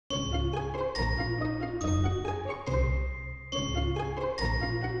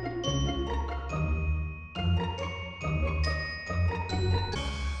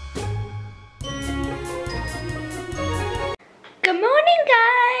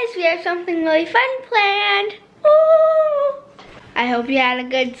have something really fun planned. Ooh. I hope you had a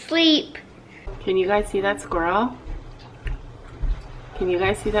good sleep. Can you guys see that squirrel? Can you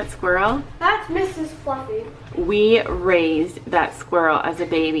guys see that squirrel? That's Mrs. Fluffy. We raised that squirrel as a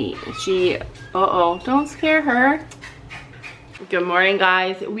baby. She, uh-oh, don't scare her. Good morning,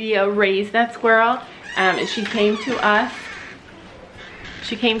 guys. We raised that squirrel. She came to us.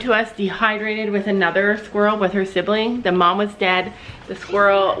 She came to us dehydrated with another squirrel, with her sibling. The mom was dead. The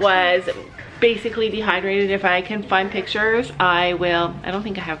squirrel was basically dehydrated. If I can find pictures, I will. I don't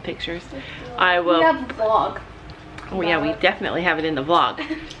think I have pictures. I will. We have a vlog. Oh yeah, we definitely have it in the vlog.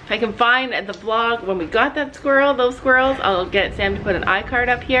 If I can find the vlog when we got that squirrel, those squirrels, I'll get Sam to put an iCard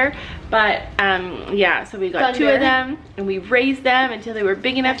up here. But yeah, so we got two of them and we raised them until they were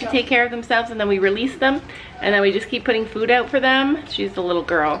big enough to take care of themselves, and then we released them, and then we just keep putting food out for them. She's the little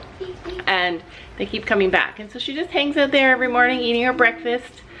girl and they keep coming back, and so she just hangs out there every morning eating her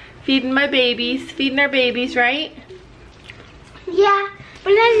breakfast, feeding our babies, right? Yeah, but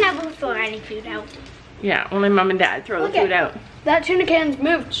I never throw any food out. Yeah, only mom and dad throw the food out. That tuna can's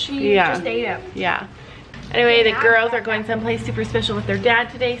moved. She just ate it. Yeah. Anyway, the girls are going someplace super special with their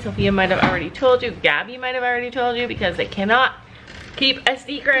dad today. Sophia might have already told you. Gabby might have already told you, because they cannot keep a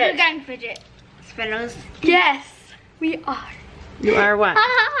secret. We're getting fidget spinners. Yes, we are. You are what?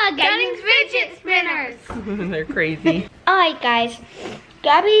 Getting fidget spinners. They're crazy. Alright guys,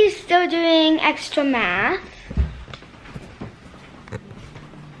 Gabby's still doing extra math.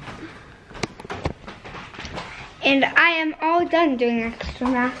 And I am all done doing extra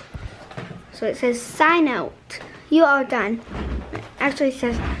math. So it says sign out. You are done. Actually it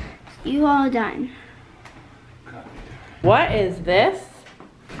says you are done. What is this?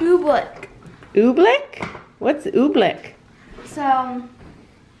 Oobleck. Oobleck? What's oobleck? So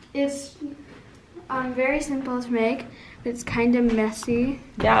it's very simple to make, but it's kind of messy.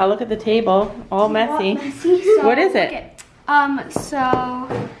 Yeah, look at the table, all messy. So, what is it? So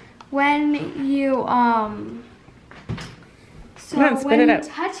when you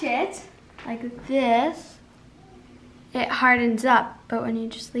touch it like this, it hardens up, but when you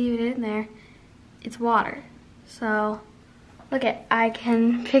just leave it in there, it's water. So look at, I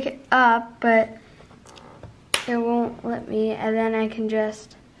can pick it up, but it won't let me, and then I can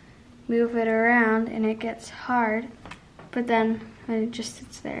just move it around and it gets hard, but then when it just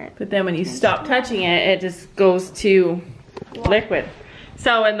sits there. But then when you stop touching it, it just goes to liquid.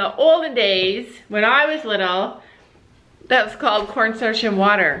 So in the olden days, when I was little, that was called cornstarch and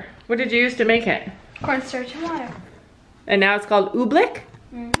water. What did you use to make it? Cornstarch and water. And now it's called oobleck?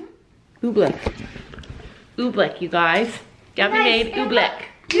 Mm-hmm. Oobleck. Oobleck, you guys. Gabby made oobleck.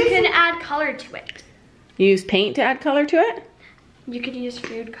 You can add color to it. You use paint to add color to it? You could use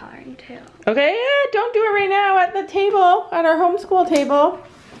food coloring too. Okay, yeah, don't do it right now at the table, at our homeschool table.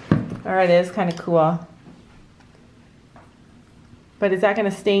 Alright, it is kind of cool. But is that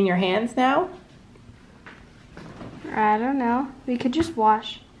going to stain your hands now? I don't know. We could just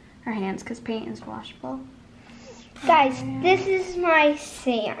wash our hands because paint is washable. Guys, this is my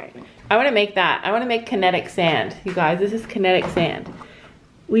sand. I want to make that. I want to make kinetic sand. You guys, this is kinetic sand.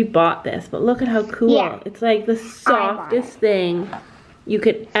 We bought this, but look at how cool. Yeah. It's like the softest thing you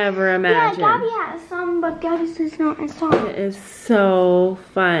could ever imagine. Yeah, Gabby has some, but Gabby's is not as soft. It is so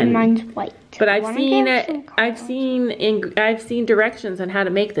fun. And mine's white. But I've seen it. I've seen directions on how to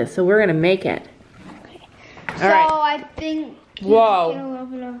make this, so we're gonna make it. Okay. All so right. I think. Whoa. Get a little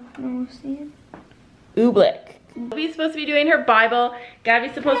bit of normal sand. Oobleck. Gabby's supposed to be doing her Bible.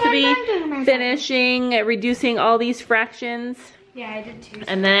 Gabby's supposed to be finishing, reducing all these fractions. Yeah, I did too.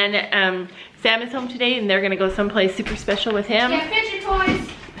 And then Sam is home today, and they're gonna go someplace super special with him. Get fidget toys.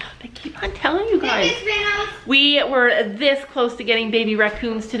 I keep on telling you guys. We were this close to getting baby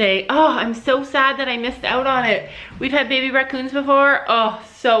raccoons today. Oh, I'm so sad that I missed out on it. We've had baby raccoons before. Oh,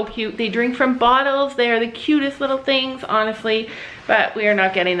 so cute. They drink from bottles. They are the cutest little things, honestly. But we are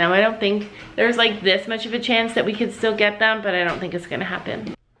not getting them. I don't think there's like this much of a chance that we could still get them, but I don't think it's gonna happen.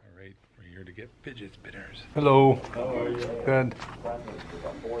 All right, we're here to get fidget spinners. Hello. How are you? Good.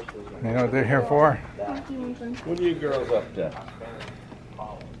 You know what they're here for? What are you girls up to?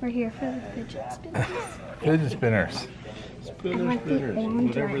 We're here for the fidget spinners. Fidget spinners. Spinners,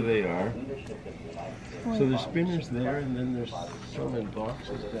 whatever they are. So there's spinners there, and then there's some in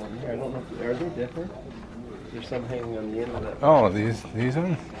boxes down there. I don't know, are they different? There's some hanging on the end of that. Oh, these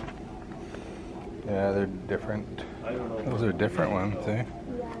ones? Yeah, they're different. Those are different ones, eh?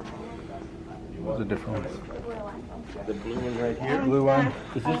 Those are different ones. The blue one right here? Blue one.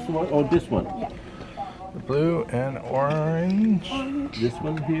 Is this the one? Oh, this one. Yeah. The blue and orange. This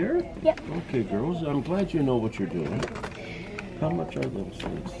one here? Yep. Okay, girls, I'm glad you know what you're doing. How much are those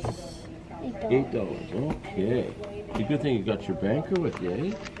things? $8. Okay. It's a good thing you got your banker with you,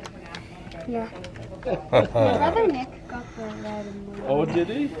 eh? Yeah. My brother Nick got the red and blue. Oh, did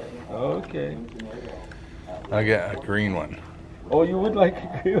he? Okay. I'll get a green one. Oh, you would like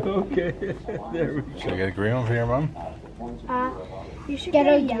a green? Okay. There we go. Should I get a green one for your mom? You should get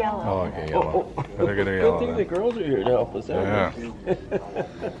a yellow. Oh, okay, yellow. Better get a yellow. Good thing the girls are here to help us out.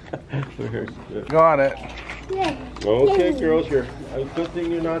 Yeah. Got it. Yay. Okay, girls, you're. Good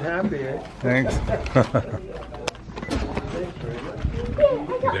thing you're not happy, eh? Thanks.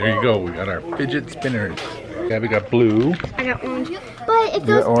 There you go. We got our fidget spinners. Gabby got blue. I got orange. But if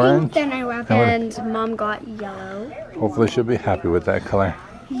those orange? pink, then I wrap and Mom got yellow. Hopefully she'll be happy with that color.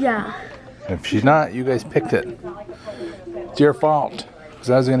 Yeah. If she's not, you guys picked it. It's your fault. Because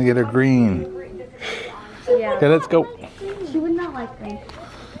I was going to get her green. Yeah. Okay, let's go. She would not like green.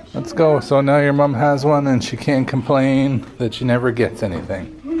 Let's go. So now your mom has one and she can't complain that she never gets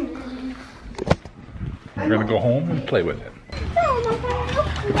anything. We're going to go home and play with it.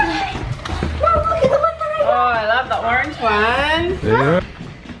 Oh, I love the orange one. Yeah.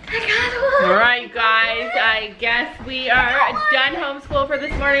 All right, guys, I guess we are done homeschool for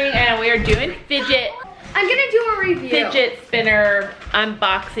this morning and we are doing fidget. I'm gonna do a review. Fidget spinner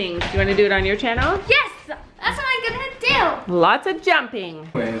unboxings. Do you want to do it on your channel? Yes, that's what I'm gonna do. Lots of jumping.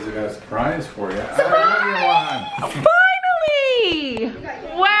 Anyways, I got a surprise for you. Finally!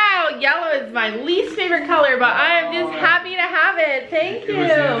 Wow, yellow is my least favorite color, but I am just happy to have it. Thank you. It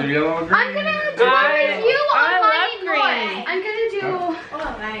was either yellow or green. I'm gonna do a review on love mine. green. I'm gonna do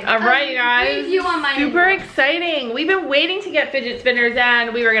All right, guys. review on mine. Super exciting. We've been waiting to get fidget spinners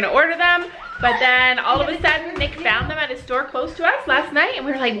and we were gonna order them, but then all of a sudden Nick found them at a store close to us last night and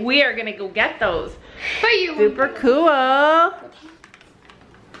we were like, we are gonna go get those. But you Super cool.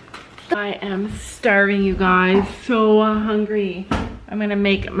 I am starving, you guys. So hungry. I'm gonna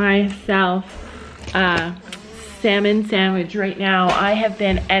make myself a salmon sandwich right now. I have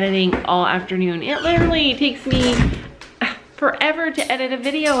been editing all afternoon. It literally takes me forever to edit a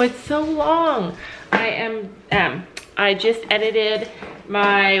video. It's so long. I just edited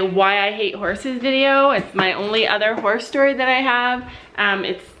my Why I Hate Horses video. It's my only other horse story that I have.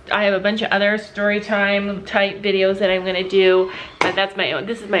 I have a bunch of other story time type videos that I'm gonna do.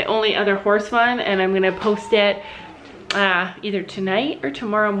 This is my only other horse one, and I'm gonna post it either tonight or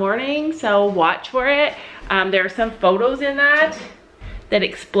tomorrow morning, so watch for it. There are some photos in that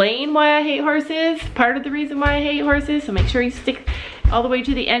explain why I hate horses, part of the reason why I hate horses, so make sure you stick all the way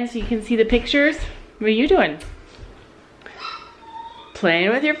to the end so you can see the pictures. What are you doing?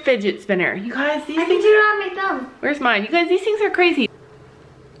 Playing with your fidget spinner. You guys, these I things... can do it on my thumb. Where's mine? You guys, these things are crazy.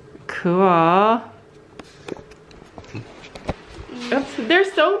 Cool. Oops, they're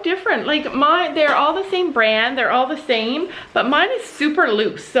so different. Like mine, they're all the same brand, they're all the same, but mine is super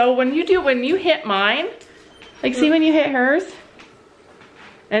loose. So when you hit mine, like see when you hit hers,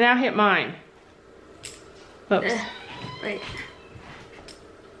 and now hit mine. Oops. Wait.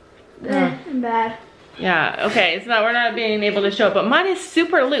 I'm bad. Yeah, okay, it's not, we're not being able to show it, but mine is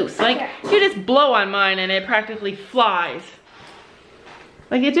super loose. Like, you just blow on mine and it practically flies.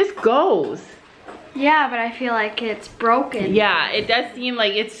 Like, it just goes. Yeah, but I feel like it's broken. Yeah, it does seem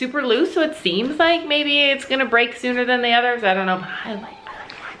like it's super loose, so it seems like maybe it's gonna break sooner than the others. I don't know, but I like mine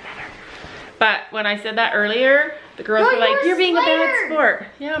better. But when I said that earlier, the girls were like, you're being a bad sport.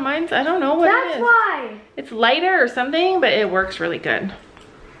 Yeah, mine's, I don't know what it is. That's why. It's lighter or something, but it works really good.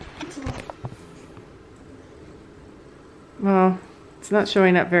 Well, it's not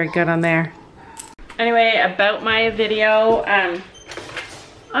showing up very good on there. Anyway, about my video, I'm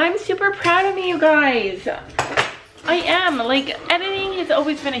super proud of me, you guys. I am. Like, editing has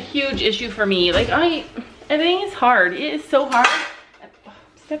always been a huge issue for me. Like, editing is hard. It is so hard. I'm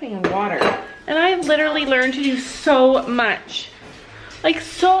stepping in water. And I've literally learned to do so much. Like,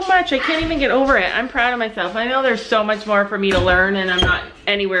 so much. I can't even get over it. I'm proud of myself. I know there's so much more for me to learn, and I'm not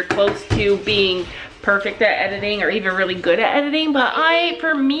anywhere close to being perfect at editing or even really good at editing, but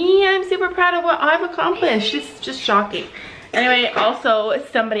for me, I'm super proud of what I've accomplished. It's just shocking. Anyway, also,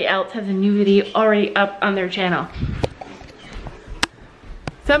 somebody else has a new video already up on their channel.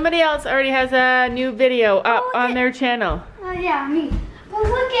 Somebody else already has a new video up on their channel. Oh yeah, me. But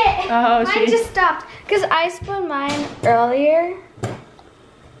look at Oh, mine just stopped because I spun mine earlier.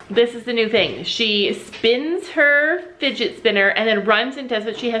 This is the new thing. She spins her fidget spinner and then runs and does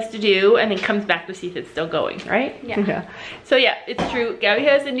what she has to do and then comes back to see if it's still going, right? Yeah. So yeah, it's true. Gabby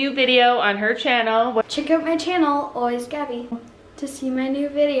has a new video on her channel. Check out my channel, Always Gabby. to see my new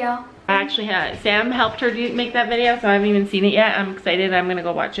video. Actually, Sam helped her make that video, so I haven't even seen it yet. I'm excited. I'm gonna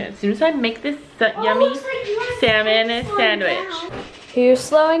go watch it as soon as I make this yummy salmon sandwich. Who's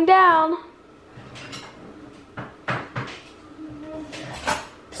slowing down?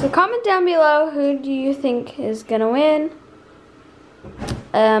 So comment down below, who do you think is gonna win?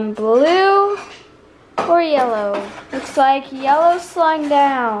 Blue or yellow? Looks like yellow's slowing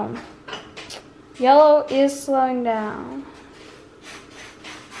down. Yellow is slowing down.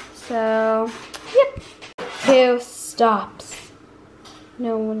 So, yep. Who stops?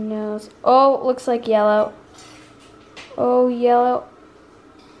 No one knows. Oh, looks like yellow. Oh, yellow.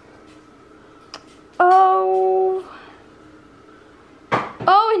 Oh.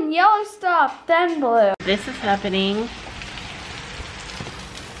 Oh, and yellow stopped, then blue. This is happening.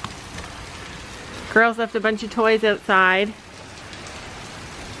 Girls left a bunch of toys outside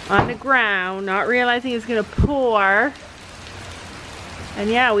on the ground, not realizing it's gonna pour. And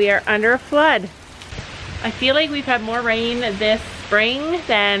yeah, we are under a flood. I feel like we've had more rain this spring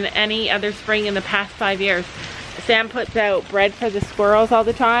than any other spring in the past 5 years. Sam puts out bread for the squirrels all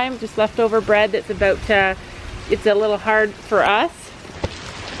the time, just leftover bread that's about to, it's a little hard for us.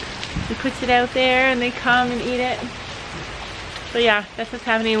 He puts it out there and they come and eat it. So yeah, that's what's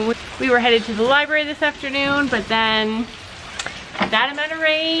happening. We were headed to the library this afternoon, but then that amount of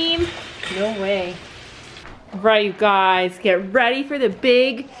rain, no way. Right, you guys, get ready for the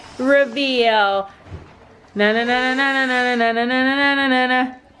big reveal. Na na na na na na na na na na na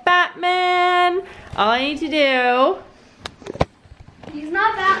na. Batman. All I need to do. He's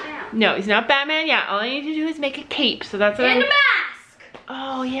not Batman. No, he's not Batman. Yeah, all I need to do is make a cape. So that's what And a mask.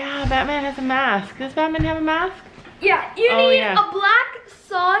 Oh yeah, Batman has a mask. Does Batman have a mask? Yeah, you need a black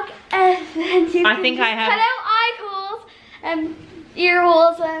sock, and then you can cut out eye holes and ear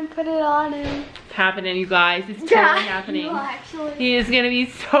holes and put it on him. It's happening, you guys. It's totally happening. No, actually. He is gonna be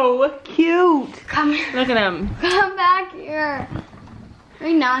so cute. Come here. Look at him. Come back here.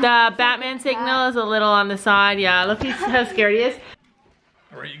 Right now. The Batman signal is a little on the side. Yeah, look how scared he is.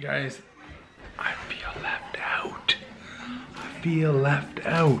 Alright, you guys. I feel left out. I feel left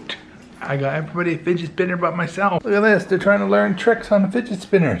out. I got everybody a fidget spinner but myself. Look at this. They're trying to learn tricks on the fidget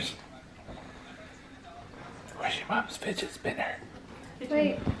spinners. Where's your mom's fidget spinner?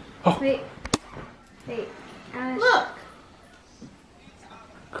 Wait. Oh. Wait. Look.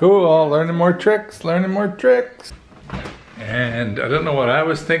 Cool. Learning more tricks. Learning more tricks. And I don't know what I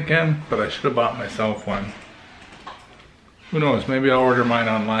was thinking, but I should have bought myself one. Who knows? Maybe I'll order mine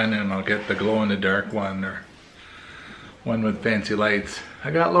online and I'll get the glow-in-the-dark one or one with fancy lights.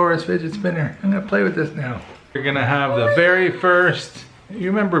 I got Laura's fidget spinner. I'm gonna play with this now. We're gonna have the very first, you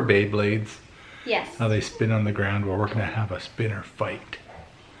remember Beyblades? Yes. How they spin on the ground? Well, we're gonna have a spinner fight.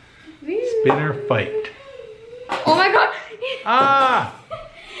 Spinner fight. Oh my god! Ah!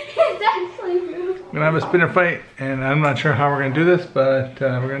 It's actually moved. We're gonna have a spinner fight, and I'm not sure how we're gonna do this, but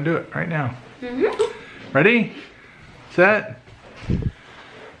we're gonna do it right now. Ready? Set.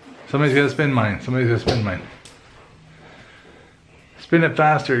 Somebody's gotta spin mine. Somebody's gotta spin mine. Spin it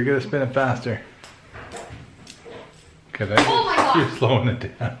faster. You gotta spin it faster. Okay, that, oh my god! You're slowing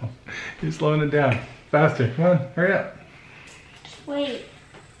it down. You're slowing it down. Faster. Come on, hurry up. Wait.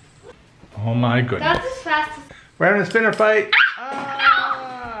 Oh my goodness. That's as fast as... We're having a spinner fight.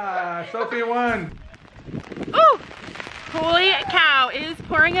 Ah! Sophie won. Oh! Holy cow, it is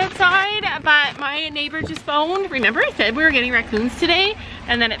pouring outside, but my neighbor just phoned. Remember I said we were getting raccoons today,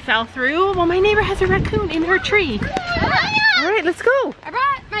 and then it fell through? Well, my neighbor has a raccoon in her tree. All right, let's go. I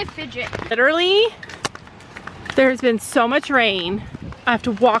brought my fidget. Literally, there's been so much rain. I have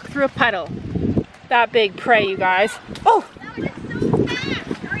to walk through a puddle. That big prey, you guys. Oh!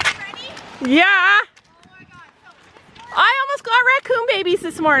 Yeah! Oh my God. I almost got raccoon babies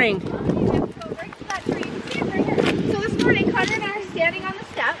this morning. So this morning, Connor and I are standing on the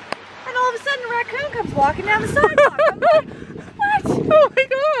step, and all of a sudden a raccoon comes walking down the sidewalk. I'm like, what? Oh my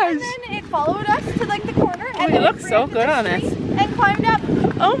gosh! And then it followed us to like the corner, and it looks so good on this. And climbed up.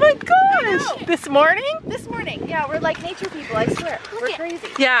 Oh my gosh! This morning? This morning, yeah, we're like nature people, I swear. We're crazy.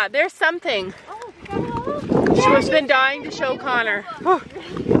 Yeah, there's something. Oh, we got a little... She's been dying to show Connor. Oh.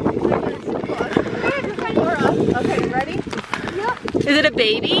 Okay, ready? Yeah. Is it a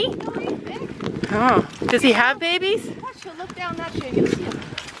baby? Oh. Does he have babies? Watch, he'll look down that tree, you'll see him.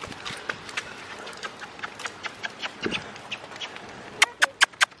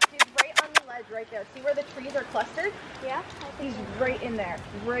 He's right on the ledge right there. See where the trees are clustered? Yeah. He's right in there.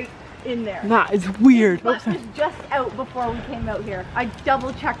 Right in there. That is weird. Butt was just out before we came out here. I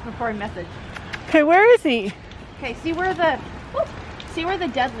double checked before I messaged. Okay, where is he? Okay, see where the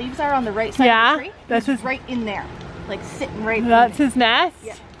dead leaves are on the right side of the tree? That's He's right in there. like sitting right That's his nest?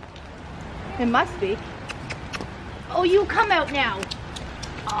 Yeah. It must be. Oh, you come out now.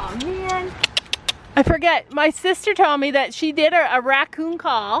 Oh man. I forget, my sister told me that she did a raccoon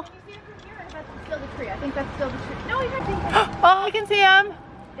call. Can you see him from here? Or that's still the tree? I think that's still the tree. No, he's not. Oh, I can see him.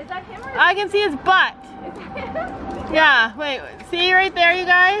 Is that him or is I can see his butt. him? Yeah, wait, see right there, you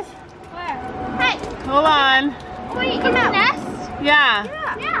guys? Where? Hey! Hold on. Wait, come out. Nest? Yeah.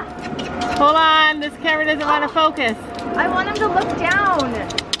 Yeah. Hold on, this camera doesn't want to focus. I want him to look down.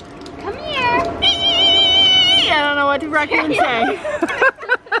 Come here. I don't know what to raccoon say.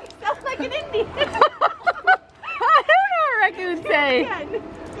 Sounds like an Indian. I don't know what raccoons say.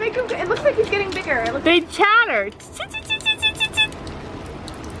 Make him, it looks like he's getting bigger. It looks They chatter.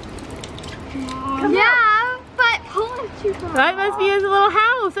 Yeah, but hold too far. That must be his little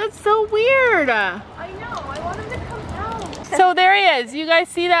house. That's so weird. I know. I want him to come out. So there he is. You guys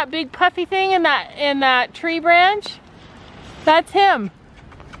see that big puffy thing in that tree branch? That's him.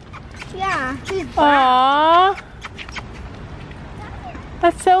 Yeah. Aww.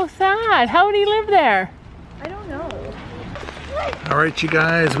 That's so sad. How would he live there? I don't know. All right, you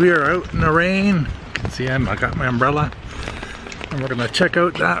guys, we are out in the rain. You can see I got my umbrella. And we're gonna check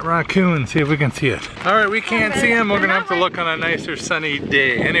out that raccoon, see if we can see it. All right, we can't see him. We're gonna have to look on a nicer sunny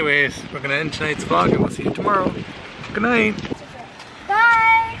day. Anyways, we're gonna end tonight's vlog and we'll see you tomorrow. Good night.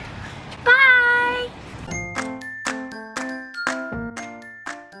 Bye. Bye.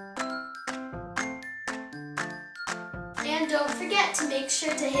 And don't forget to make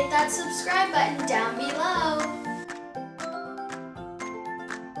sure to hit that subscribe button down below.